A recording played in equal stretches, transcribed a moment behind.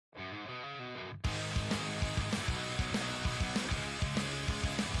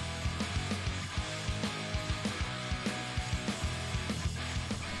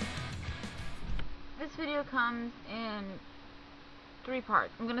video comes in 3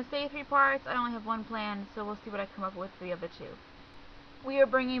 parts. I'm going to say 3 parts. I only have one plan, so we'll see what I come up with for the other 2. We are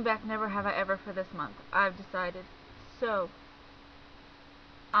bringing back Never Have I Ever for this month. I've decided. So,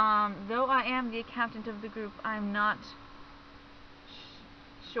 though I am the accountant of the group, I'm not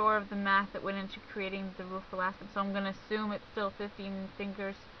sure of the math that went into creating the rule for last one, so I'm going to assume it's still 15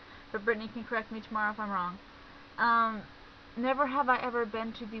 fingers, but Brittany can correct me tomorrow if I'm wrong. Never have I ever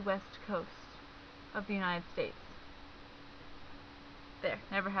been to the west coast of the United States. There,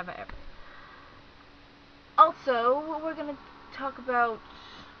 never have I ever. Also, we're going to talk about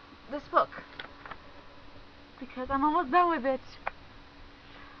this book, because I'm almost done with it.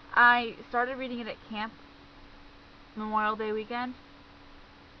 I started reading it at camp Memorial Day weekend,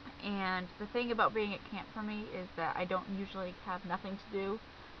 and the thing about being at camp for me is that I don't usually have nothing to do,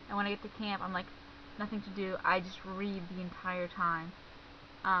 and when I get to camp I'm like, nothing to do, I just read the entire time.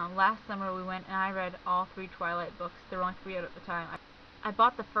 Last summer we went and I read all 3 Twilight books. There were only 3 out at the time. I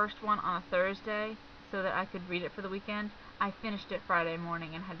bought the first one on a Thursday so that I could read it for the weekend. I finished it Friday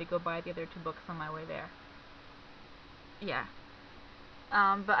morning and had to go buy the other 2 books on my way there. Yeah.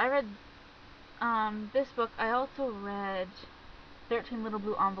 But I read this book. I also read 13 Little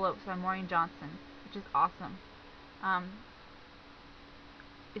Blue Envelopes by Maureen Johnson, which is awesome.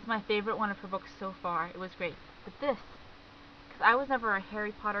 It's my favorite one of her books so far. It was great. But this, because I was never a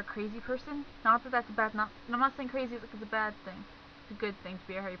Harry Potter crazy person. Not that that's a bad, I'm not saying crazy is like it's a bad thing. It's a good thing to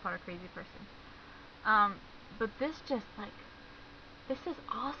be a Harry Potter crazy person. But this just like, this is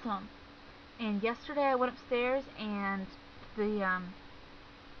awesome. And yesterday I went upstairs and the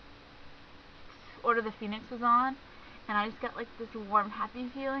Order of the Phoenix was on, and I just got like this warm, happy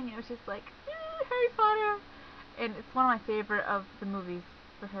feeling. It was just like, Harry Potter! And it's one of my favorite of the movies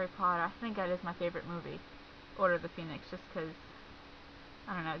for Harry Potter. I think that is my favorite movie, Order of the Phoenix, just because,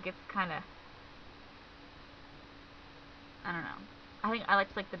 I don't know, it gets kind of, I don't know. I think I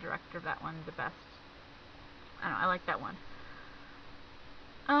liked like the director of that one the best. I don't know, I like that one.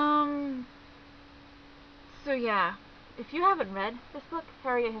 So yeah, if you haven't read this book,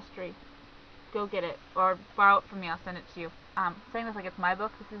 Harriet History, go get it, or borrow it from me, I'll send it to you. Saying this like it's my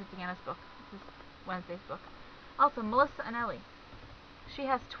book, this is Deanna's book, this is Wednesday's book. Also, Melissa and Ellie, she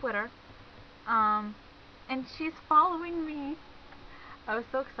has Twitter, and she's following me. I was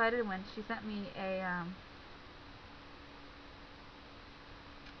so excited when she sent me a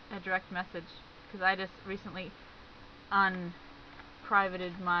direct message, because I just recently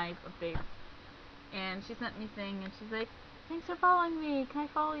unprivated my updates, and she sent me a thing, and she's like, thanks for following me, can I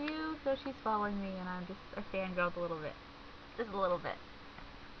follow you? So she's following me, and I'm just a fangirl a little bit. Just a little bit.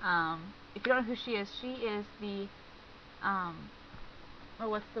 If you don't know who she is the,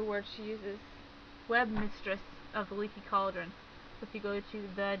 what's the word she uses? Web mistress of the Leaky Cauldron. If you go to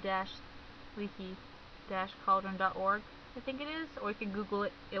the-leaky-cauldron.org, I think it is, or you can Google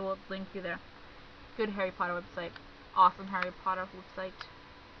it, it will link you there. Good Harry Potter website. Awesome Harry Potter website.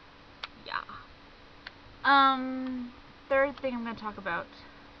 Yeah. Third thing I'm going to talk about.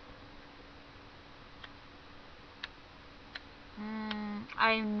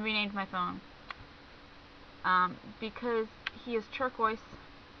 I renamed my phone. Because he is turquoise.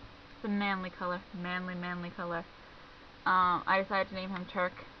 It's a manly color. Manly color. I decided to name him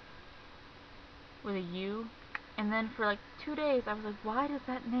Turk with a U. And then for like 2 days I was like, why does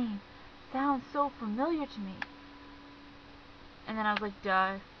that name sound so familiar to me? And then I was like,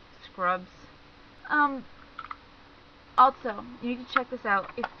 duh, Scrubs. Also, you need to check this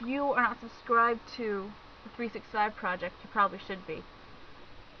out. If you are not subscribed to the 365 Project, you probably should be.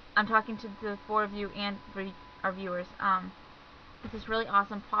 I'm talking to the 4 of you and our viewers. It's this really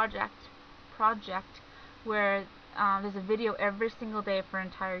awesome project where there's a video every single day for an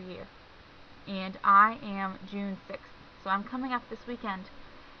entire year. And I am June 6th, so I'm coming up this weekend.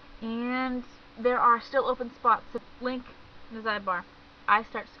 And there are still open spots. So link in the sidebar. I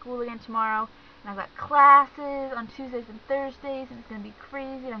start school again tomorrow, and I've got classes on Tuesdays and Thursdays, and it's going to be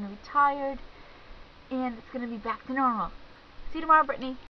crazy, and I'm going to be tired, and it's going to be back to normal. See you tomorrow, Brittany.